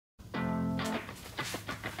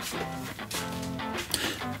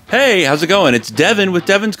Hey, how's it going? It's Devin with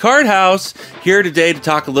Devin's Card House, here today to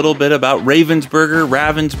talk a little bit about Ravensburger,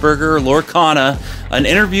 Lorcana, an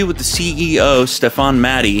interview with the CEO, Stefan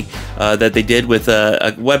Matty, that they did with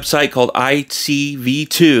a website called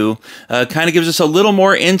ICV2. Kind of gives us a little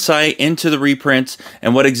more insight into the reprints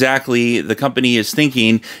and what exactly the company is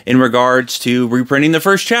thinking in regards to reprinting the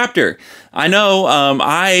first chapter. I know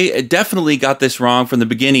I definitely got this wrong from the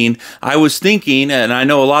beginning. I was thinking, and I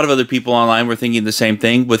know a lot of other people online were thinking the same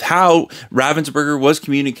thing, with how Ravensburger was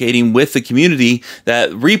communicating with the community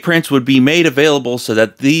that reprints would be made available so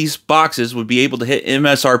that these boxes would be able to hit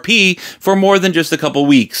MSRP for more than just a couple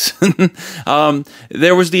weeks.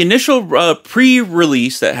 There was the initial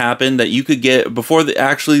pre-release that happened that you could get before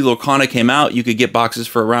actually Lorcana came out. You could get boxes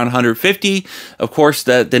for around 150. Of course,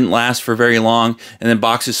 that didn't last for very long, and then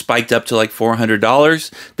boxes spiked up to like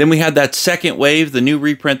 $400. Then we had that second wave, the new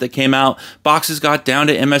reprint that came out. Boxes got down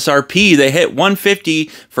to MSRP. They hit 150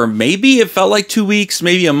 for maybe, it felt like 2 weeks,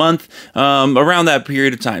 maybe a month, around that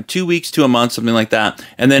period of time, 2 weeks to a month, something like that,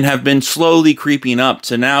 and then have been slowly creeping up.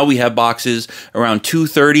 So now we have boxes around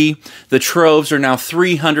 $230. The troves are now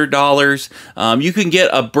 $300. You can get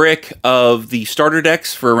a brick of the starter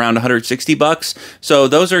decks for around 160 bucks. So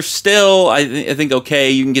those are still, I think,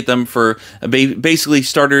 okay. You can get them for basically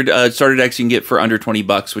starter decks you can get for under 20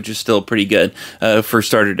 bucks, which is still pretty good for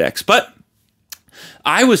starter decks. But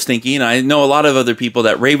I was thinking, I know a lot of other people,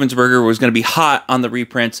 that Ravensburger was going to be hot on the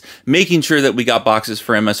reprints, making sure that we got boxes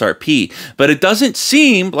for MSRP. But it doesn't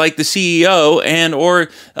seem like the CEO or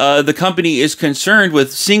the company is concerned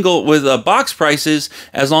with box prices,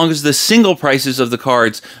 as long as the single prices of the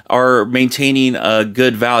cards are maintaining a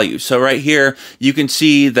good value. So right here, you can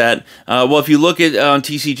see that, well, if you look at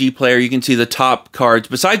TCG Player, you can see the top cards,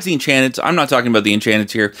 besides the Enchanteds. I'm not talking about the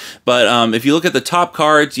Enchanteds here, but if you look at the top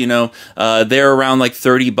cards, you know, they're around like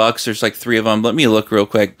 30 bucks. There's like 3 of them. Let me look real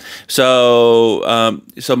quick. So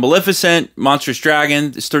Maleficent, Monstrous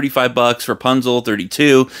Dragon is 35 bucks. Rapunzel,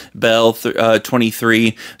 32. Belle,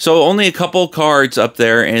 23. So only a couple cards up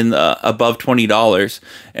there in above $20.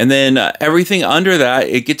 And then everything under that,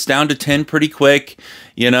 it gets down to 10 pretty quick.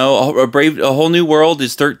 You know, a Whole New World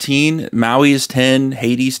is 13, Maui is 10,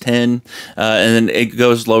 Hades 10, and then it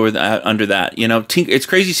goes lower under that. You know, it's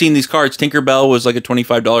crazy seeing these cards. Tinkerbell was like a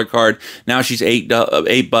 $25 card. Now she's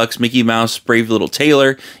 $8 bucks. Mickey Mouse, Brave Little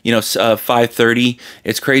Tailor, you know, $5.30.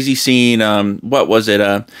 It's crazy seeing what was it?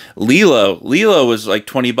 Lilo. Lilo was like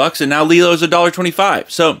 20 bucks, and now Lilo is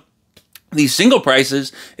 $1.25. So these single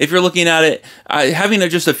prices, if you're looking at it, having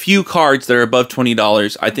just a few cards that are above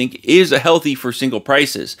 $20, I think is healthy for single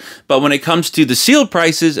prices. But when it comes to the sealed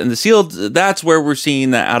prices and the sealed, that's where we're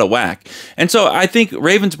seeing that out of whack. And so I think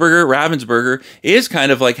Ravensburger is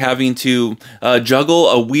kind of like having to juggle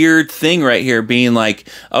a weird thing right here, being like,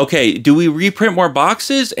 okay, do we reprint more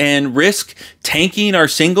boxes and risk tanking our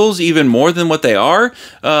singles even more than what they are?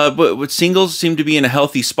 But singles seem to be in a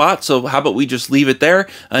healthy spot, so how about we just leave it there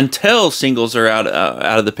until singles are out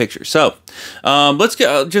of the picture. So let's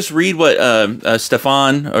just read what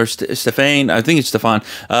Stefan, I think it's Stefan,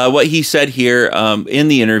 what he said here in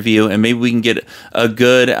the interview, and maybe we can get a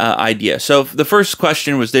good idea. So the first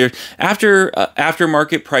question was there, after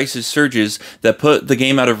market prices surges that put the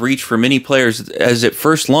game out of reach for many players as it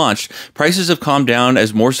first launched, prices have calmed down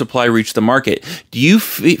as more supply reached the market. Do you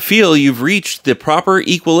feel you've reached the proper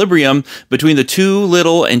equilibrium between the too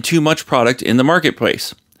little and too much product in the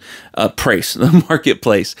marketplace? The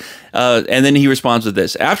marketplace. And then he responds with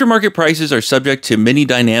this: aftermarket prices are subject to many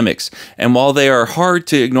dynamics, and while they are hard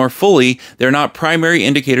to ignore fully, they're not primary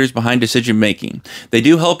indicators behind decision making. They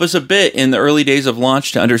do help us a bit in the early days of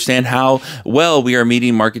launch to understand how well we are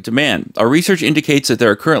meeting market demand. Our research indicates that there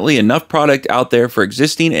are currently enough product out there for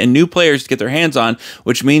existing and new players to get their hands on,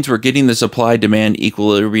 which means we're getting the supply-demand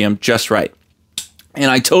equilibrium just right. And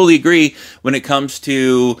I totally agree when it comes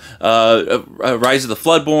to Rise of the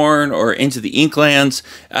Floodborn or Into the Inklands,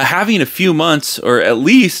 having a few months, or at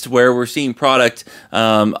least where we're seeing product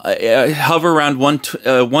hover around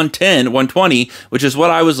 110, 120, which is what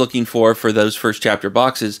I was looking for those first chapter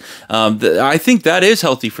boxes. I think that is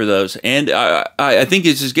healthy for those. And I think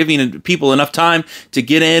it's just giving people enough time to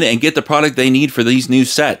get in and get the product they need for these new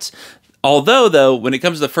sets. Although, though, when it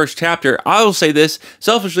comes to the first chapter, I will say this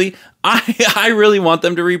selfishly, I really want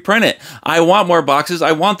them to reprint it. I want more boxes.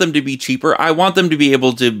 I want them to be cheaper. I want them to be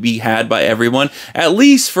able to be had by everyone, at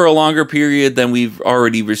least for a longer period than we've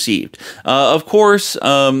already received. Of course,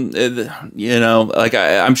 you know, like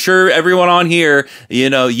I'm sure everyone on here, you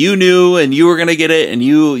know, you knew and you were going to get it and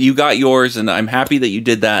you got yours, and I'm happy that you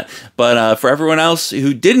did that. But for everyone else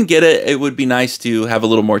who didn't get it, it would be nice to have a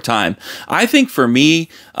little more time. I think for me,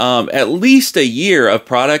 at least a year of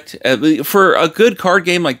product for a good card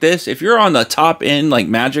game like this. If you're on the top end, like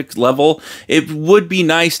Magic level, it would be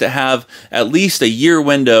nice to have at least a year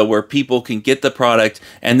window where people can get the product,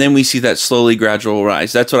 and then we see that slowly gradual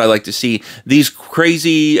rise. That's what I like to see. These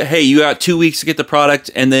crazy, hey, you got 2 weeks to get the product,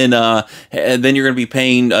 and then you're going to be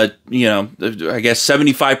paying, you know, I guess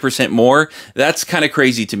 75% more. That's kind of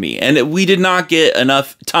crazy to me. And we did not get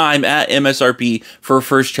enough time at MSRP for a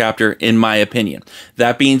first chapter, in my opinion.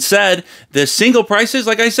 That being said, the single prices,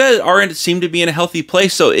 like I said, seem to be in a healthy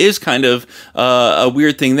place. So it is kind of a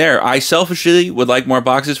weird thing there. I selfishly would like more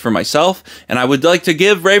boxes for myself, and I would like to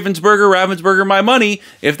give Ravensburger my money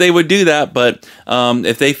if they would do that. But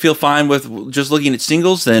if they feel fine with just looking at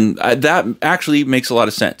singles, then that actually makes a lot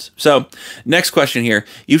of sense. So next question here.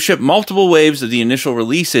 You've shipped multiple waves of the initial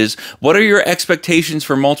releases. What are your expectations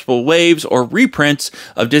for multiple waves or reprints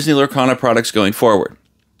of Disney Lorcana products going forward?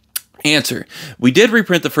 Answer. We did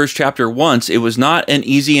reprint the first chapter once. It was not an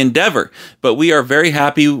easy endeavor, but we are very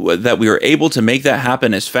happy that we were able to make that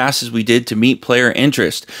happen as fast as we did to meet player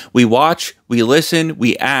interest. We watch, we listen,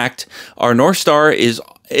 we act. Our North Star is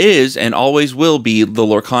and always will be the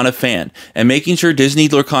Lorcana fan, and making sure Disney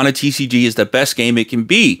Lorcana TCG is the best game it can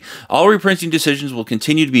be. All reprinting decisions will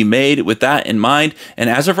continue to be made with that in mind, and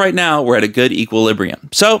as of right now, we're at a good equilibrium.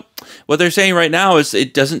 So what they're saying right now is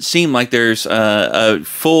it doesn't seem like there's a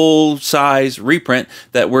full-size reprint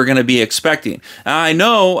that we're going to be expecting. Now, I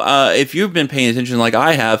know if you've been paying attention like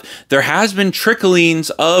I have, there has been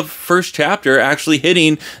tricklings of first chapter actually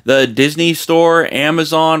hitting the Disney Store,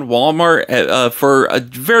 Amazon, Walmart for a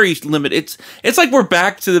very limited. It's like we're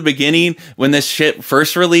back to the beginning when this shit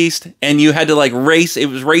first released, and you had to like race. It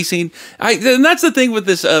was racing. And that's the thing with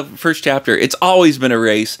this first chapter. It's always been a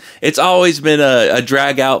race. It's always been a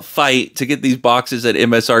drag out fight to get these boxes at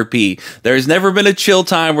MSRP. There's never been a chill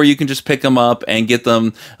time where you can just pick them up and get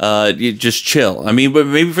them you just chill. I mean, but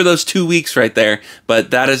maybe for those 2 weeks right there,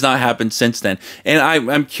 but that has not happened since then. And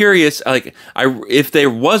I'm curious, like, if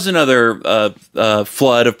there was another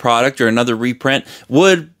flood of product or another reprint,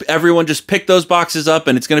 would everyone just pick those boxes up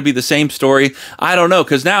and it's going to be the same story? I don't know,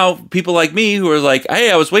 because now people like me who are like,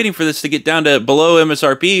 hey, I was waiting for this to get down to below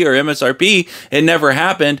MSRP or MSRP, it never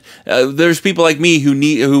happened. There's people like me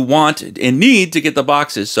who want and need to get the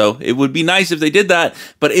boxes, so it would be nice if they did that.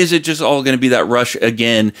 But is it just all going to be that rush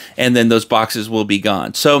again, and then those boxes will be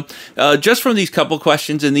gone? So just from these couple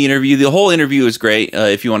questions in the interview, the whole interview is great.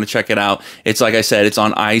 If you want to check it out, it's like I said, it's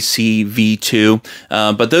on ICV2.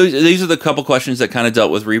 But these are the couple questions that kind of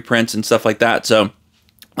dealt with reprints and stuff like that. So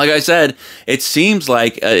like I said, it seems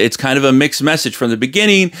like it's kind of a mixed message. From the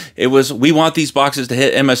beginning, it was, we want these boxes to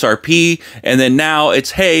hit MSRP, and then now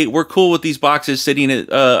it's, hey, we're cool with these boxes sitting at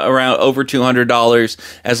around over $200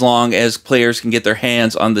 as long as players can get their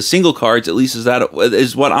hands on the single cards. At least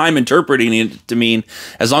is what I'm interpreting it to mean.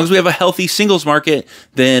 As long as we have a healthy singles market,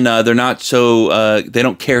 then they're not so they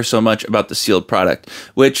don't care so much about the sealed product,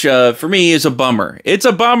 which for me is a bummer. It's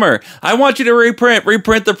a bummer. I want you to reprint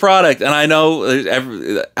the product, and I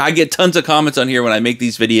know I get tons of comments on here when I make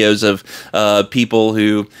these videos of people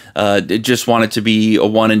who just want it to be a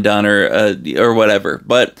one and done or whatever.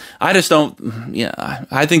 But I just don't. Yeah,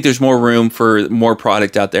 I think there's more room for more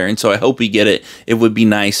product out there, and so I hope we get it. It would be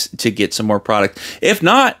nice to get some more product. If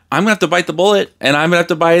not, I'm gonna have to bite the bullet, and I'm gonna have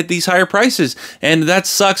to buy at these higher prices, and that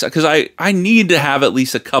sucks because I need to have at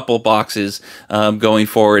least a couple boxes going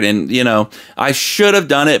forward. And you know, I should have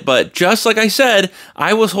done it, but just like I said,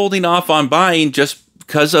 I was holding off on buying just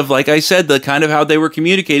because of, like I said, the kind of how they were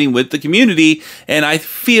communicating with the community. And I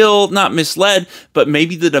feel not misled, but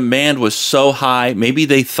maybe the demand was so high. Maybe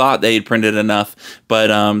they thought they had printed enough, but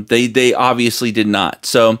they obviously did not.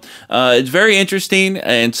 So it's very interesting.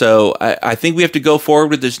 And so I think we have to go forward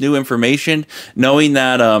with this new information, knowing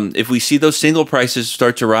that if we see those single prices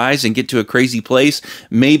start to rise and get to a crazy place,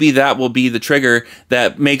 maybe that will be the trigger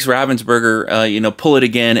that makes Ravensburger, pull it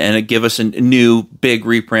again and give us a new big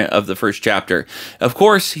reprint of the first chapter. Of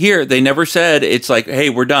course, here they never said it's like, hey,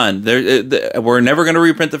 we're done. We're never going to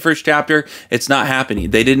reprint the first chapter. It's not happening.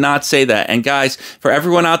 They did not say that. And guys, for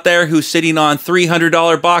everyone out there who's sitting on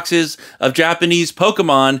 $300 boxes of Japanese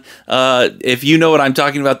Pokemon, if you know what I'm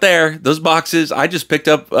talking about there, those boxes, I just picked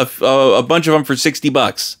up a bunch of them for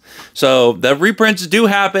 $60. So the reprints do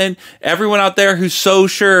happen. Everyone out there who's so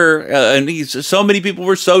sure, so many people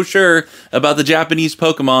were so sure about the Japanese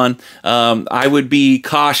Pokemon, I would be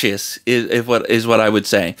cautious. Is what I would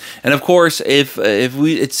say. And of course, if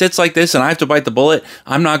it sits like this and I have to bite the bullet,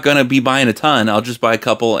 I'm not gonna be buying a ton. I'll just buy a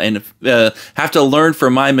couple and have to learn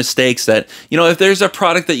from my mistakes. That if there's a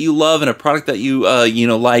product that you love and a product that you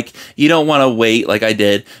like, you don't want to wait like I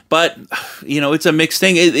did. But it's a mixed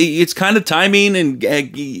thing. It's kind of timing, and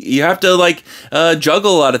you have to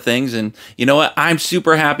juggle a lot of things. And you know what? I'm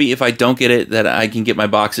super happy if I don't get it, that I can get my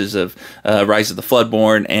boxes of Rise of the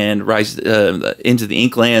Floodborn and Rise into the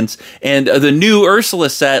Inklands, and the new Ursula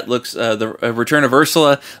set looks. The Return of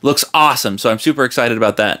Ursula looks awesome. So I'm super excited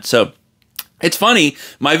about that. So. It's funny,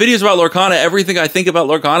 my videos about Lorcana, everything I think about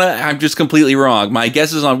Lorcana, I'm just completely wrong. My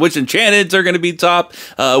guesses on which enchanteds are going to be top,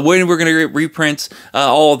 when we're going to get reprints,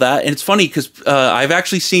 all of that. And it's funny because I've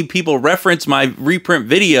actually seen people reference my reprint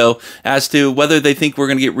video as to whether they think we're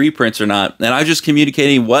going to get reprints or not. And I'm just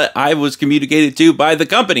communicating what I was communicated to by the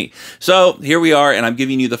company. So here we are, and I'm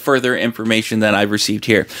giving you the further information that I've received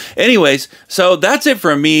here. Anyways, so that's it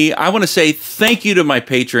from me. I want to say thank you to my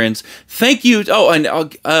patrons. Thank you. Oh, and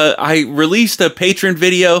I released a patron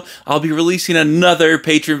video. I'll be releasing another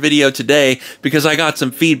patron video today because I got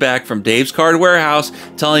some feedback from Dave's Card Warehouse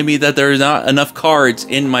telling me that there's not enough cards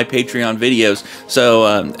in my Patreon videos. So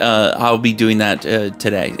I'll be doing that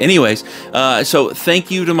today. Anyways, so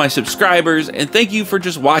thank you to my subscribers, and thank you for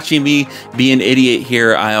just watching me be an idiot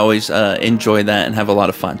here. I always enjoy that and have a lot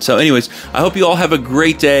of fun. So anyways, I hope you all have a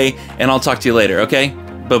great day, and I'll talk to you later, okay?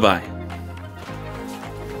 Bye-bye.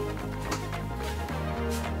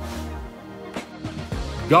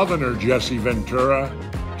 Governor Jesse Ventura,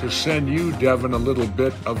 to send you, Devin, a little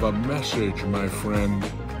bit of a message, my friend.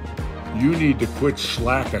 You need to quit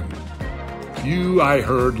slacking. You, I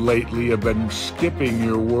heard lately, have been skipping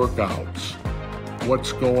your workouts.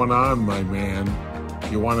 What's going on, my man?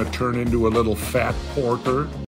 You want to turn into a little fat porker?